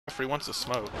referee wants to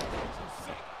smoke.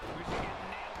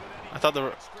 I thought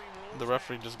the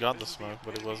referee just got the smoke,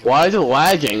 but it wasn't. Why is it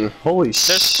lagging? Holy shit.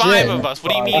 There's 5 of us.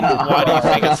 What do you mean, why do you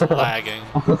think it's lagging?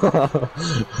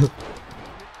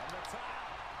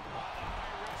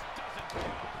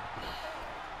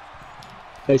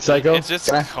 Hey, Psycho. It's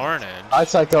just Carnage. Hi,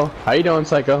 Psycho. How you doing,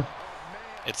 Psycho?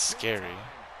 It's scary.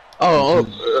 Oh,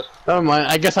 never mind.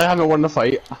 I guess I haven't won the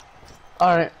fight.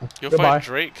 Alright. You'll Goodbye. fight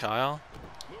Drake, Kyle.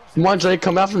 Come on, Drake.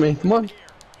 Come after me. Come on.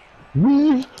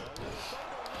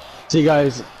 See,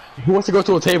 guys. Who wants to go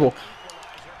to a table?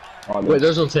 Wait,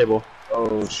 there's no table.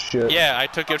 Oh shit. Yeah, I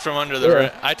took it from under the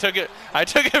ring. I took it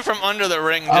from under the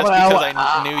ring just because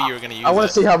I knew you were gonna use it. I want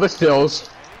to see how this feels.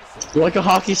 You like a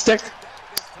hockey stick?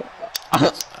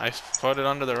 I put it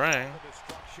under the ring.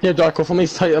 Here, Darko,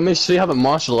 let me see how the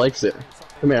monster likes it.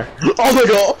 Come here. Oh my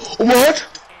god! What?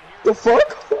 The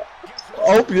fuck?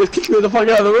 Oh, you just kicked me the fuck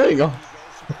out of the ring.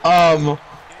 Oh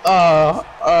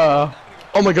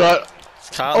my god.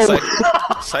 Kyle,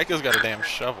 Psycho's got a damn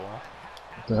shovel.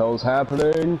 What the hell is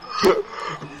happening?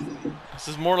 This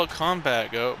is Mortal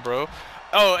Kombat, bro.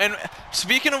 Oh, and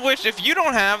speaking of which, if you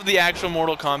don't have the actual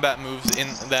Mortal Kombat moves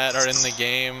that are in the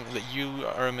game, that you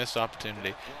are a missed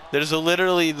opportunity. There's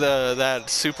literally that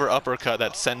super uppercut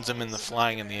that sends him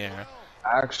flying in the air.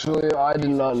 Actually, I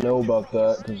did not know about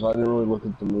that because I didn't really look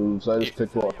at the moves. I just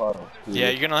picked what I thought. Yeah,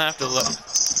 you're gonna have to look.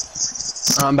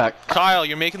 I'm back. Kyle,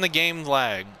 you're making the game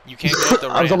lag. You can't go up the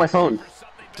ramp. I was on my phone.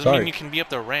 Doesn't mean you can be up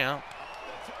the ramp.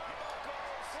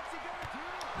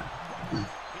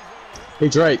 Hey,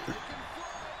 Drake.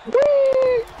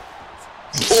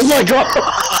 Oh my god!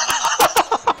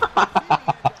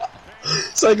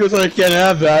 Psycho's like, I can't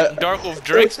have that. Dark Wolf,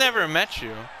 Drake's never met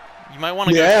you. You might want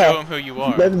to go show him who you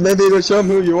are. Maybe go show him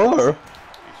who you are.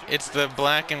 It's the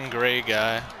black and gray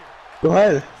guy. Go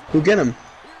ahead. Go get him.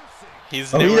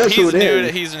 He's newer.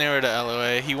 He's newer to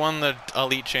LoA. He won the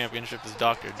Elite Championship as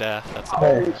Dr. Death. That's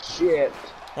oh shit!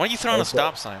 Why are you throwing a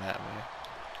stop sign at me?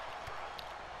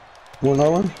 Want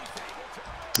another one?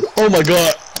 Oh my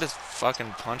god! I just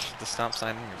fucking punched the stop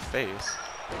sign in your face.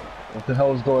 What the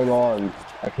hell is going on?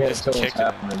 I can't just tell what's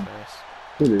happening. happening.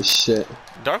 Look at this shit.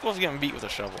 Dark Wolf's getting beat with a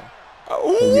shovel.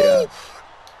 Oh yeah.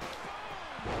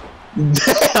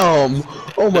 Damn!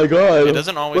 Oh my god! It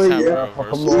doesn't always have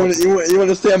reverse. You want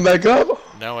to stand back up?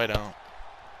 No, I don't.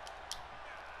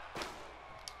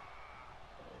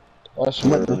 What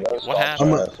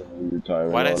happened?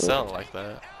 Why'd I sell it like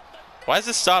that? Why does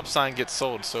this stop sign get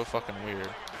sold so fucking weird?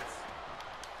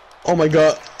 Oh my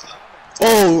god!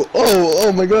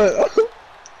 Oh my god!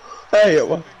 Hey!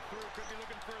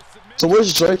 So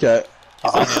where's Drake at?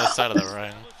 He's on the other side of the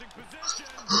ring.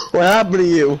 What happened to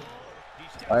you?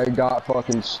 I got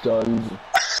fucking stunned.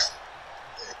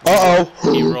 Oh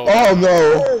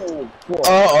no!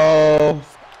 Oh.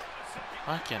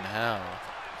 Fucking hell.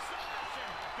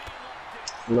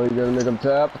 You know you're gonna make him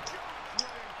tap?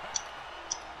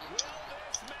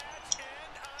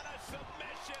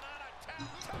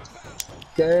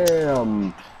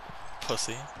 Damn.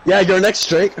 Pussy. Yeah, go next,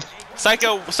 Drake.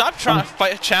 Psycho, stop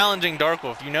challenging Dark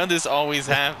Wolf. You know this always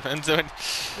happens. Damn.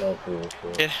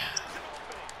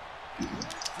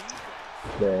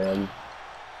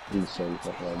 He's so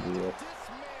fucking idea.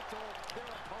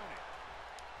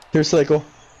 Here's Psycho. Me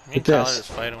and Tyler is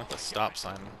fighting with a stop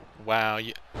sign. Wow.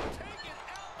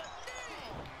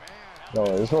 No,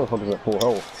 this motherfucker's at full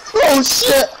health. Oh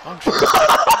shit!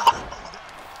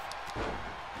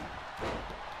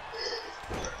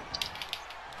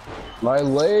 My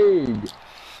leg!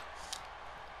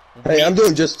 Hey, we're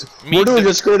doing just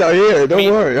good out here, don't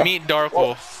worry. Meet Dark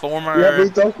Wolf, former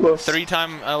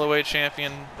 3-time LoA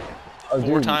champion,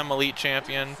 4-time Elite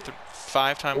champion,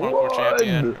 5-time Hardcore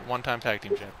champion, 1-time Tag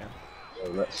Team champion.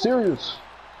 Serious?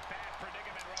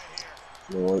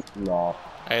 No.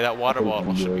 Hey, that water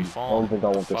bottle should be falling. I don't think I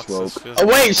want the smoke. Oh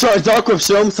wait, sorry, Dark Wolf,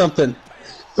 show him something.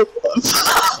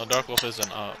 Well, Dark Wolf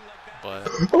isn't up, but...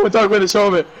 Oh, Dark Wolf, show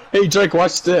him it. Hey, Drake,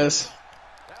 watch this.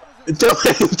 Do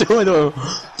it to him.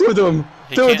 Do it to him.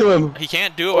 Do it to him. He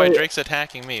can't do it while Drake's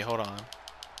attacking me. Hold on.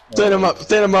 Stand him up.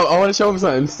 Stand him up. I want to show him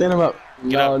something. Stand him up.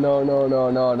 No. It's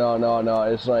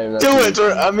not even that. Do it,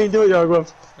 I mean, do it, Dark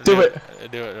Wolf. Do it.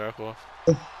 Do it, Dark Wolf.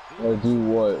 Do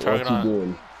what? What's he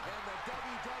doing?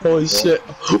 Holy shit.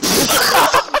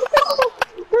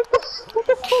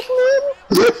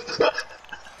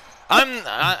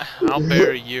 I'll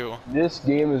bury you. This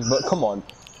game is, but come on.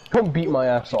 Come beat my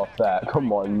ass off that.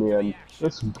 Come on, man.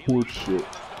 That's some bullshit.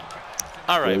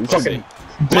 Alright, fucking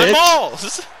my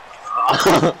balls!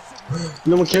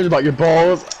 No one cares about your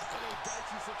balls.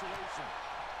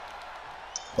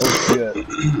 Oh shit.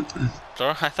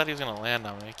 I thought he was gonna land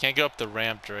on me. Can't go up the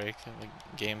ramp, Drake. The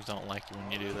games don't like you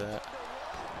when you do that.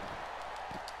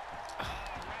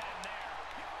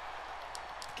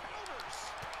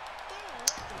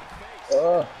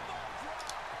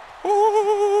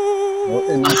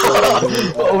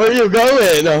 Where are you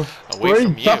going? Away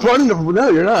from you. Stop running! No,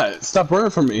 you're not. Stop running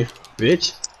from me,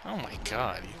 bitch. Oh my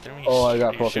god, you threw me. Oh, I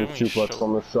got fucking suplex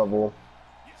on the shovel.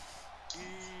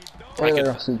 I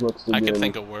could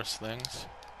think of worse things.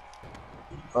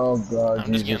 Oh god,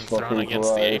 I'm just getting thrown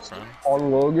against the apron.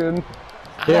 On Logan.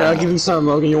 Here, I'll give you some,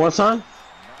 Logan. You want some?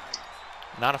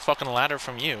 Not a fucking ladder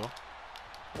from you.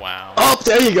 Wow. Oh,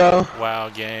 there you go. Wow,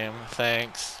 game.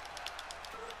 Thanks.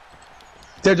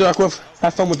 There, Darkwolf.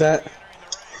 Have fun with that.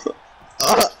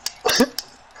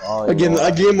 Oh, I gave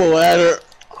him a ladder.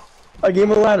 I gave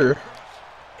him a ladder.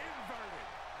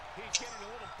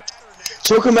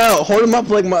 Choke him out. Hold him up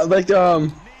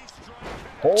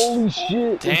Holy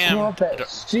shit! Damn. It's not that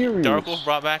serious. Darkwolf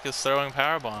brought back his throwing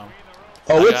powerbomb.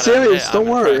 Oh, it's serious. Don't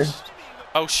worry.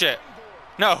 Oh shit.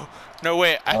 No. No,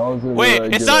 wait.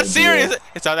 Wait, it's not serious.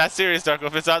 It's not that serious,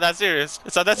 Darkwolf. It's not that serious.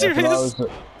 It's not that serious.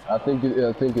 I think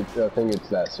it's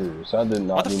that serious. I did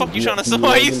not. What the fuck you trying to say? Why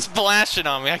are you splashing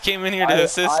on me? I came in here to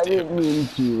assist you. I didn't mean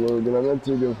to, Logan. I meant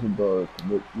to go for Dark,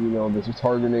 but you know, this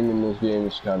targeting in this game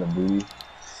is kind of booty.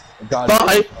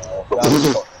 Bye.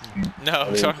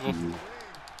 No, Darkwolf.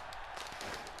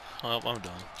 Well, I'm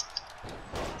done.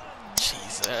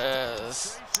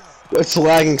 Jesus. It's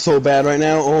lagging so bad right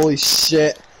now. Holy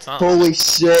shit. Holy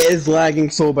shit, it's lagging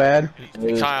so bad.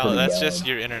 Kyle, that's just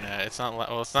your internet. It's not.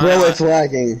 Well, it's not. Bro, it's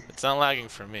lagging. It's not lagging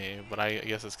for me, but I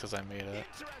guess it's because I made it.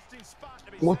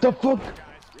 What the fuck?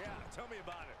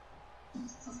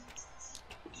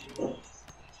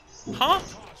 Huh?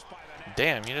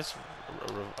 Damn, you just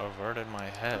averted my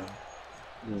head.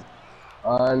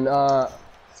 And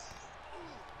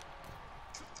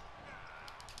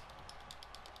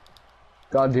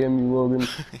goddamn you, Logan.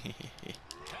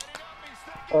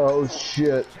 Oh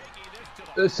shit.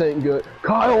 This ain't good.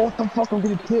 Kyle, what the fuck? I'm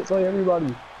getting hit by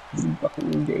everybody. You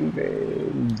fucking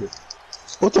David.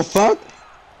 What the fuck?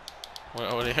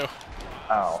 What are you?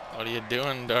 Ow. What are you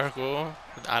doing, Darkwolf?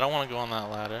 I don't want to go on that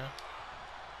ladder.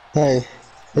 Hey.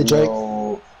 Hey, Drake.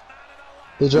 No.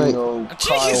 Hey, Drake. No,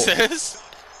 Jesus!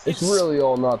 It's really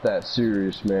all not that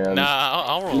serious, man. Nah,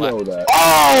 I'll roll you know that.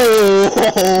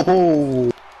 Oh!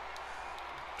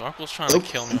 Darkwolf's trying to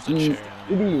kill me with a chair.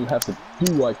 You didn't even have to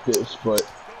do like this, but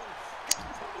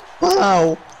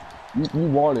Wow. you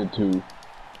wanted to.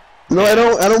 No, I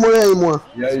don't want it anymore.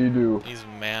 Yeah, you do. He's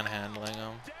manhandling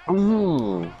him.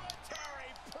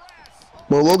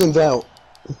 Well, Logan's out.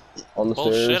 On the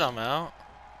Bullshit, stairs. I'm out.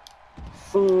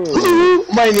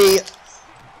 My knee.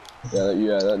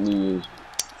 Yeah, that knee is.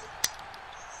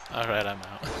 Alright, I'm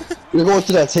out. You're going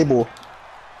to that table.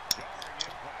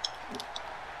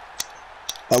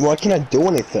 Why can't I do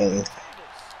anything?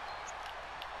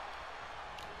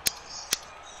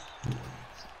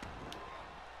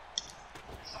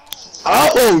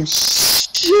 Oh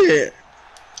shit!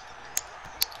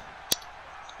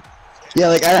 Yeah,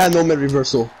 like I had no mid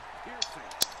reversal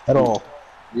at all.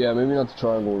 Yeah, maybe not the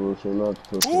triangle reversal, not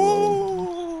the first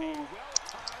one.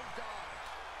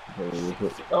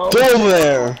 Go over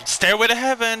there! Stairway to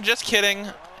heaven, just kidding.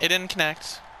 It didn't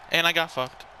connect. And I got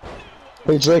fucked.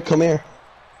 Hey Drake, come here.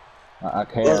 I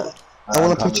can't. I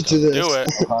want to put you to this. Do it.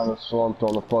 I'm kind of slumped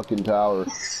on the fucking tower.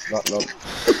 No.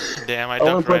 Damn, I I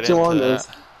want dumped to right put you on into this.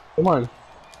 that. Come on.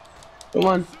 Come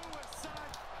on.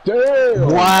 Damn!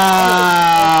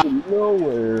 Wow!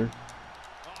 Nowhere.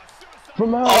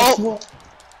 From out. Oh!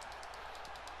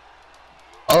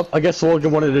 Oh, I guess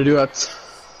Logan wanted to do that.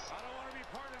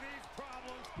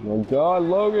 Oh my god,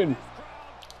 Logan!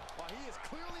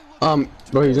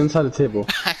 Bro, he's inside the table.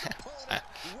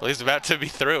 Well, he's about to be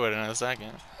through it in a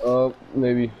second.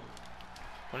 Maybe.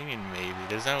 What do you mean maybe?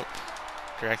 There's no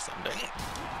direct sending.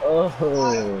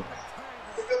 Oh.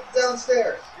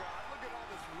 Downstairs.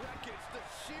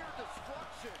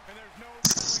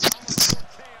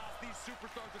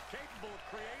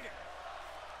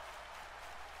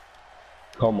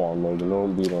 Come on, Logan,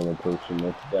 don't beat on a person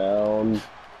that's down.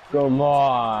 Come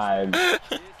on!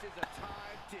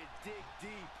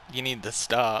 You need to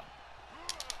stop.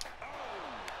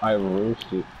 I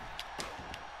reversed it.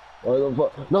 Why the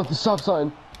fuck? Not the stop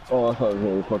sign! Oh, I thought it was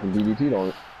really fucking DDT'd on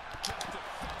it.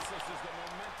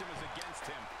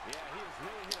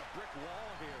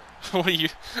 What are you?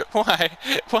 Why?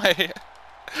 Why?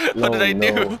 What did I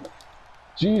do?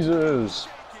 Jesus!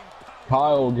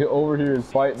 Kyle, get over here and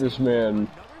fight this man.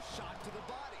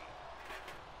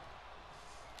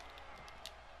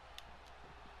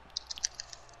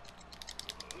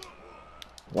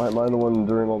 Why am I the one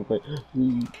doing all the play?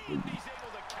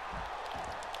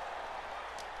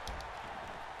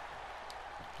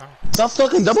 Stop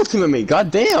fucking double teaming me,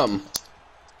 god damn!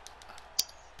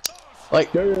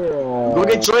 Like, go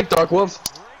get Drake, Dark Wolf.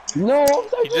 No,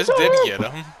 He just did get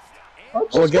him.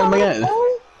 Oh, get him again.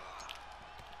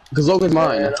 Because Logan's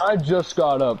mine. Man, I just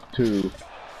got up too.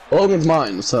 Logan's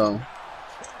mine, so.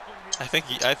 I think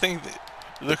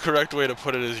the correct way to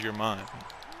put it is you're mine.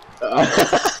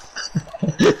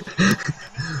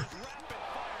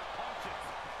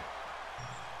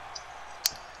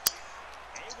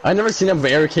 I never seen a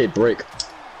barricade break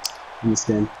in this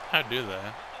game. How do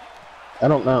that? I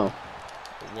don't know.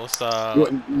 Let's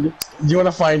Do you want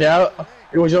to find out?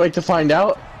 Would you like to find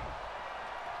out?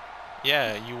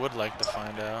 yeah, you would like to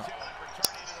find out.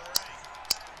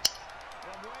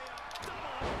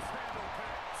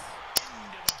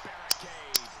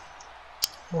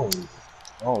 Oh,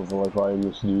 I don't feel like fighting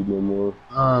this dude no more.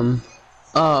 I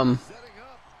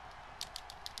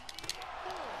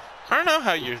I don't know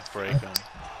how you break him.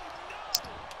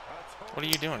 What are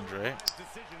you doing, Drake?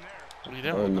 What are you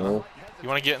I don't doing? know. You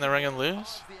want to get in the ring and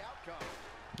lose?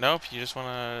 Nope, you just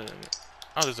want to...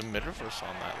 Oh, there's a mid-reversal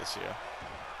on that this year.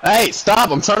 Hey,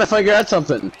 stop! I'm trying to figure out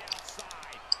something.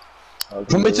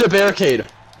 Put me to the barricade.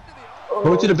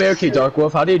 Put me to the barricade, Dark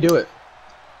Wolf. How do you do it?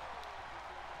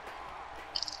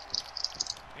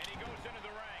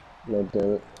 God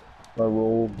damn it. My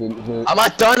roll didn't hit. I'm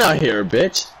not done out here,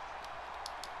 bitch.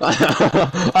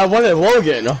 I wanted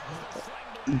Logan.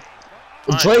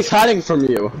 Drake's hiding from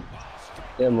you.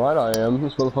 Damn right I am.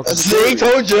 This motherfucker. See,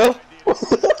 told you.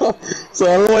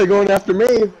 So I don't know why you're going after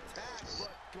me.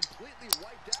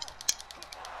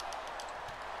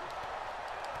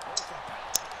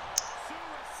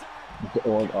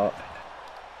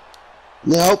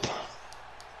 Nope.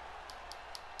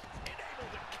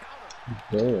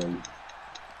 Damn.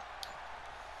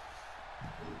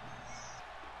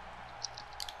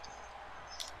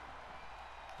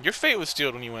 Your fate was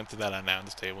sealed when you went to that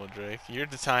announce table, Drake. Your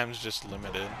time's just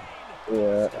limited.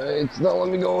 Yeah, it's not let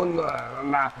me go in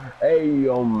the... Hey,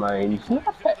 yo, man, it's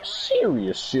not that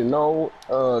serious, you know?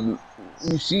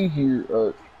 You see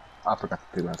here, I forgot to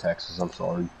pay my taxes, I'm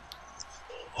sorry.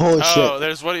 Holy shit. Oh,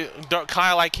 there's what...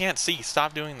 Kyle, I can't see.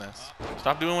 Stop doing this.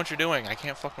 Stop doing what you're doing. I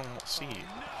can't fucking see.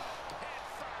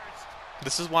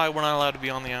 This is why we're not allowed to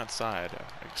be on the outside.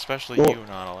 Especially you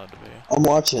not allowed to be. I'm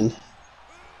watching.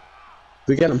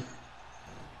 We get him.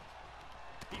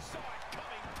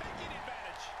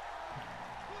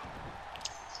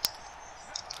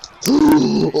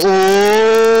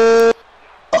 Oh!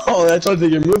 Oh, that's trying to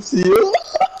take a move to you. Will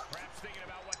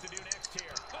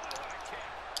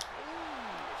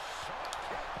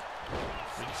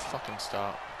you fucking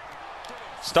stop?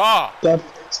 Stop!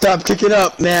 Stop kicking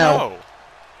up now. No!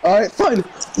 Alright, fine.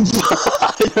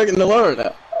 You're getting to learn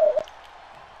now.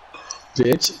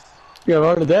 Bitch. You gotta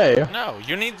learn today. No,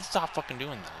 you need to stop fucking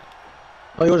doing that.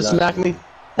 Oh, you wanna smack me?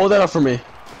 Hold that up for me.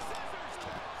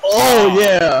 Oh,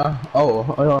 yeah! Oh,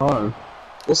 hold on.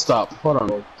 We'll stop. Hold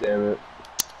on. Oh, damn it.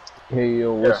 Hey,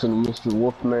 yo, listen, Mr.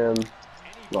 Wolfman.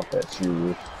 Not that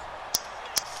serious.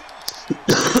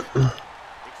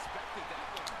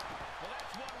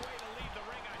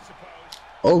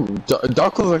 Oh,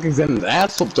 Dark looks like he's getting his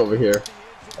ass whooped over here.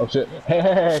 Oh shit.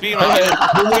 Hey, Speaking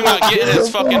about getting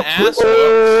his fucking ass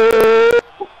whooped.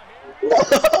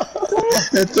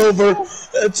 It's over.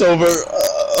 It's over.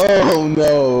 Oh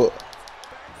no.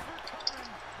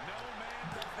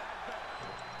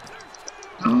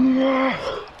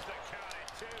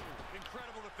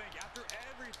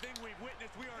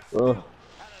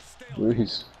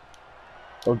 Please.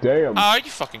 Oh damn. Oh, are you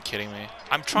fucking kidding me?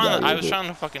 I'm trying. I was trying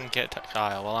to fucking get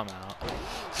Kyle while I'm out.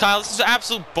 Kyle, this is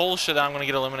absolute bullshit that I'm gonna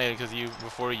get eliminated because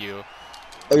before you.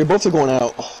 Oh, you both are going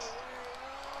out.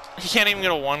 You can't even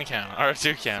get a 1 count or a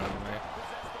 2 count on me.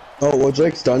 Oh, well,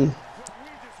 Drake's done.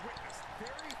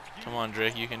 Come on,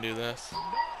 Drake, you can do this.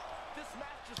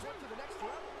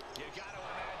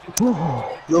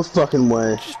 No fucking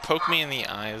way. Just poke me in the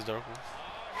eyes, Darkwolf.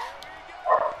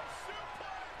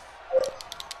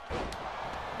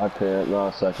 I can't, not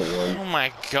a second one. Oh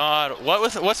my god,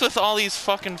 what's with all these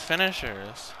fucking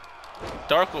finishers?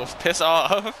 Darkwolf, piss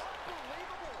off.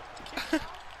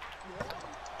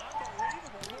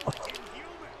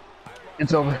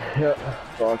 It's over. Yeah.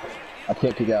 Fuck. I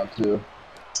can't kick out too.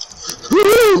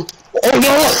 Oh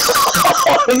no!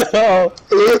 Oh no!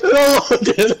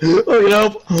 Oh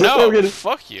no! No,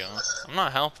 fuck you. I'm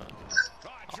not helping.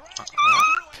 I'll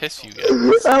piss you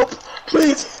guys. Help!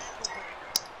 Please!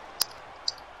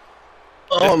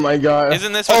 Oh my god.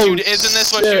 Isn't this what oh, you? Isn't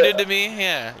this what you shit. did to me?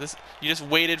 Yeah. This. You just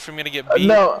waited for me to get beat.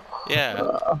 No.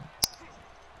 Yeah.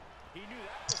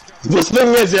 This thing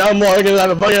is, yeah, I'm more gonna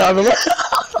have a fucking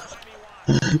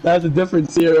That's the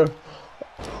difference here.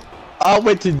 I'll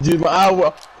wait to do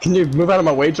my. Can you move out of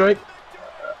my way, Drake?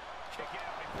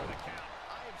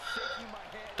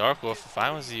 Dark Wolf, if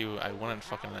I was you, I wouldn't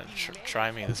fucking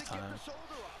try me this time.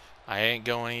 I ain't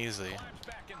going easy.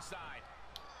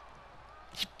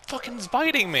 He fucking's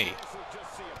biting me.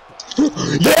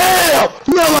 Yeah!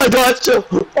 No, I got you!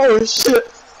 Oh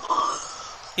shit!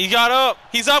 He got up!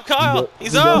 He's up, Kyle!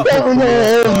 He's up! Oh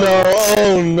no,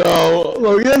 oh no,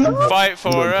 Logan! Fight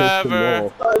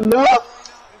forever! No!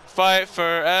 Fight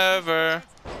forever!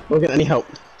 Logan, any help?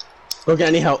 Logan,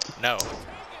 any help? No.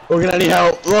 Logan, any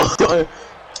help?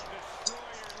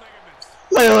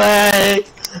 My leg!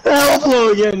 Help,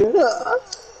 Logan!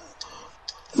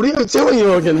 What are you doing,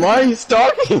 Logan? Why are you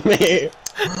stalking me?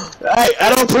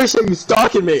 I don't appreciate you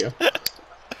stalking me.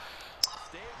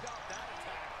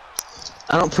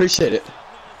 I don't appreciate it.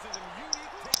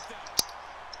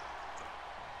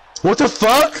 What the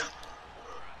fuck?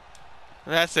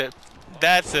 That's it.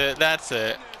 That's it. That's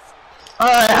it.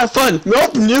 Alright, have fun.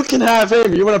 Nope, you can have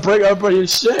him. You wanna break up on your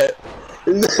shit.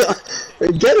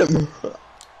 Get him.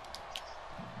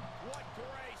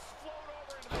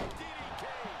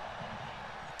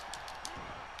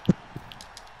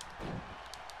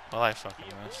 Well, I fucking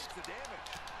missed.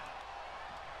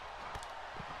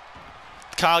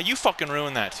 Kyle, you fucking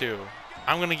ruined that too.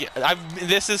 I'm gonna get.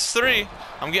 This is 3.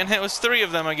 I'm getting hit with 3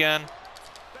 of them again.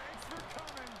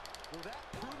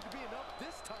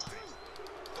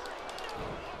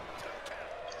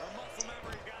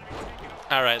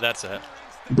 All right, that's it.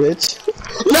 Bitch.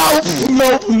 Nope,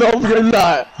 nope, nope. You're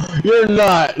not. You're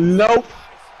not. Nope.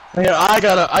 Here, I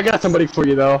got somebody for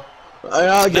you though.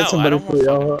 I'll get somebody for you.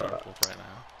 Dark Wolf right now.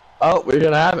 Oh, we're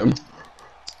gonna have him.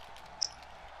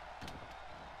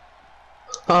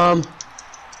 How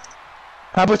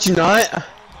about you not?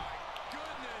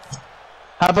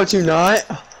 How about you not?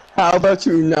 How about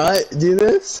you not do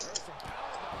this?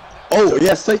 Oh,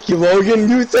 yes, thank you, Logan.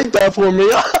 You take that for me.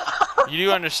 You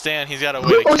do understand he's got a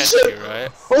way to catch shit. you,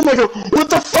 right? Oh my god, what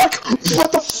the fuck?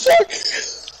 What the fuck?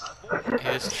 He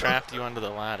just trapped you under the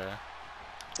ladder.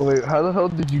 Wait, how the hell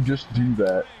did you just do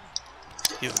that?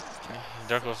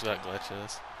 Dark Wolf's got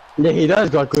glitches. Yeah, he does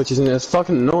got glitches and it's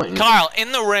fucking annoying. Kyle,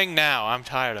 in the ring now. I'm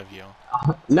tired of you.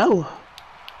 No.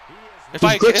 If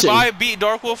I beat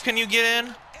Dark Wolf, can you get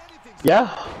in? Yeah.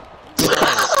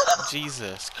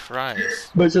 Jesus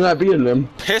Christ. But you're not beating him.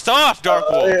 Piss off, Dark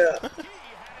Wolf. Yeah.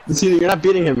 See, you're not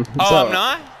beating him. Oh, so. I'm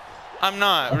not? I'm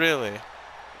not, really.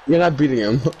 You're not beating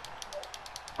him.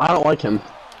 I don't like him.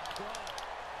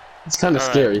 It's kind of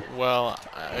scary. Right. Well,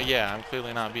 yeah, I'm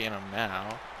clearly not beating him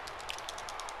now.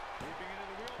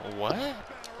 What?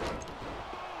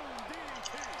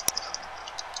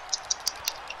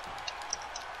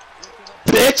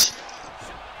 Bitch!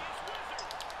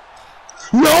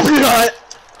 No, you're not!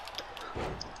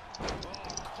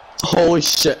 Holy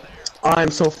shit.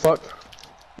 I'm so fucked.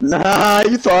 Nah,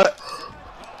 you thought.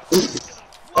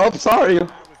 Oh, sorry.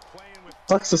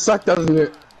 Sucks to suck, doesn't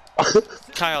it?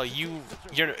 Kyle,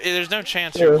 there's no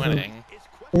chance you're winning.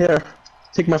 Here,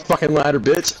 take my fucking ladder,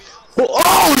 bitch.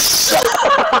 Oh, shit!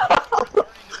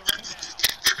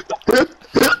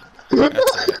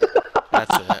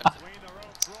 That's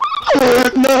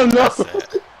it. No, no. That's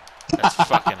it. That's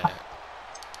fucking it.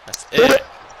 That's it.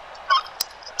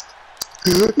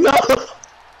 No!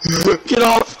 Get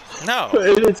off! No.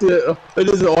 It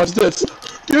isn't. Watch this.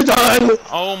 You're done!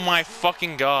 Oh my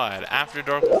fucking god. After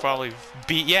Dark will probably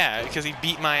beat. Yeah, because he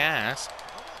beat my ass.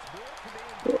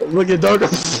 Look at Dark.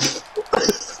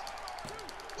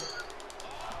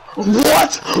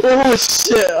 What? Oh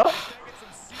shit!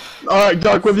 Alright,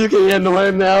 Dark, if you can handle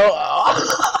him now.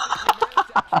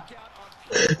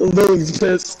 Lou's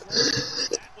pissed.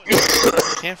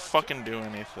 Can't fucking do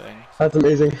anything. That's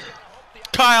amazing.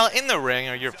 Kyle, in the ring,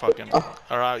 or you're fucking.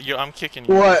 Or I'm kicking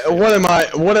you. What? What am I?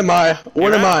 What am I?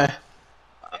 What am I?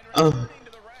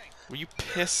 Will you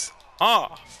piss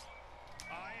off?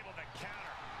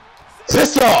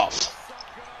 Piss off!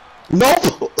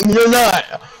 Nope! You're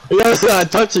not! You're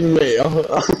not touching me!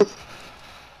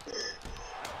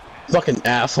 Fucking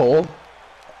asshole.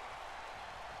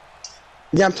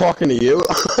 Yeah, I'm talking to you.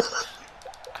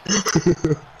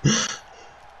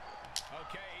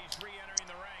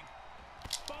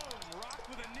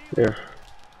 Here.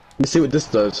 Let me see what this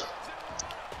does.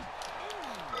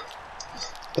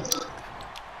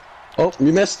 Oh,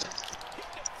 you missed.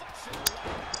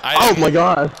 Oh my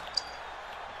god.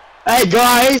 Hey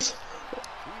guys!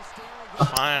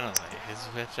 Finally, his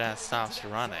bitch ass stops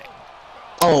running.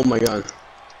 Oh my god.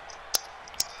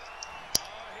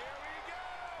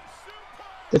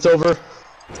 It's over.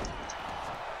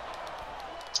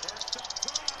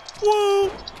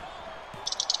 Woo!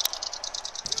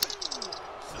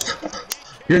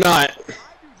 You're not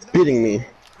beating me.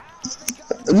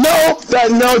 No!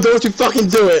 No, don't you fucking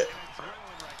do it!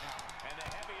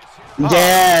 Oh.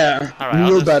 Yeah! Alright, you I'll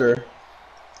knew just... better.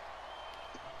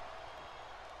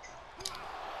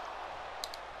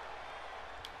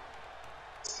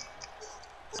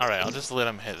 Alright, I'll just let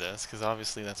him hit this, because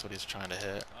obviously that's what he's trying to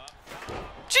hit.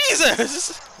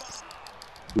 Jesus!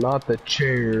 Not the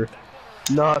chair.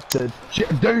 Not the chair.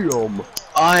 Damn!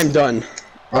 I'm done.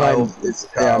 Kyle,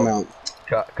 Yeah, I'm out.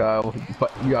 Kyle,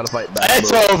 you gotta fight back.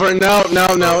 It's bro. over.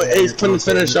 No. Ace put the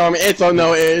finish on me. It's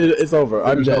it's over.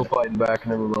 I'm There's dead. no fighting back.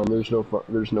 Never mind.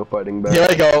 There's no fighting back. Here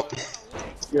I go.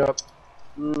 Yep.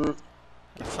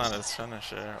 That's not his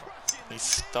finisher. He's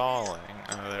stalling.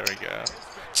 Oh, there we go.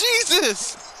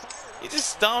 Jesus! He just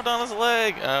stomped on his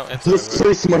leg. Oh, it's He's over.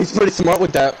 pretty smart. He's pretty smart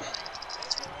with that.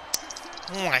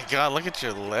 Oh my god, look at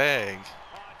your leg.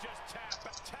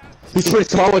 He's pretty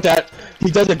smart with that.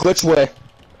 He does a glitch way.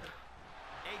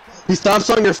 He stomps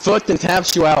on your foot and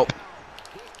taps you out.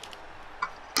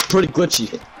 Pretty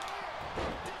glitchy.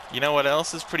 You know what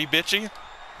else is pretty bitchy?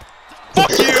 Fuck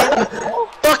you!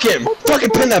 Fuck him! Fucking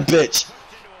pin that bitch!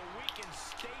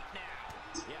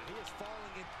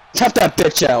 Tap that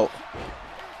bitch out.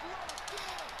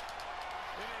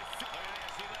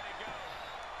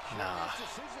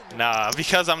 Nah,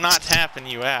 because I'm not tapping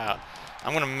you out.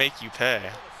 I'm gonna make you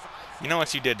pay. You know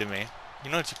what you did to me.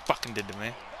 You know what you fucking did to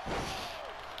me.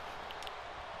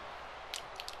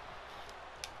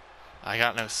 I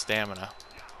got no stamina.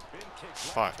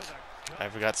 Fuck. I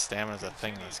forgot stamina's a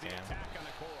thing in this game.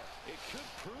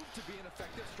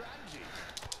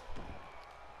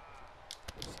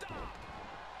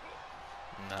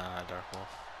 Nah, Dark Wolf.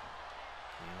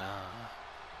 Nah.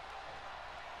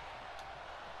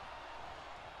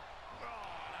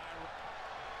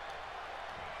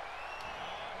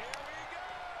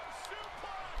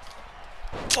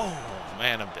 Oh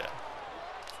man, I'm dead.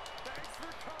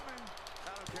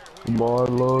 Come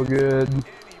on, Logan.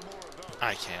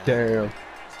 I can't. Damn.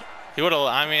 He would have.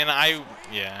 I mean,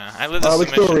 yeah. I lit the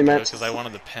Let's do a submission rematch. because I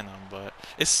wanted to pin him, but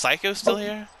is Psycho still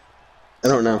here? I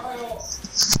don't know. Oh,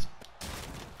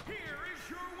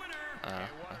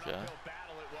 okay.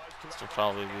 This will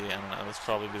probably be. I don't know. This will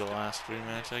probably be the last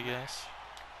rematch, I guess.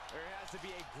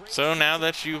 So now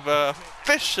that you've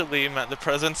officially met the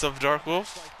presence of Dark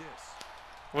Wolf,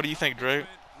 what do you think, Drake?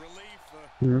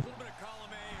 Hmm?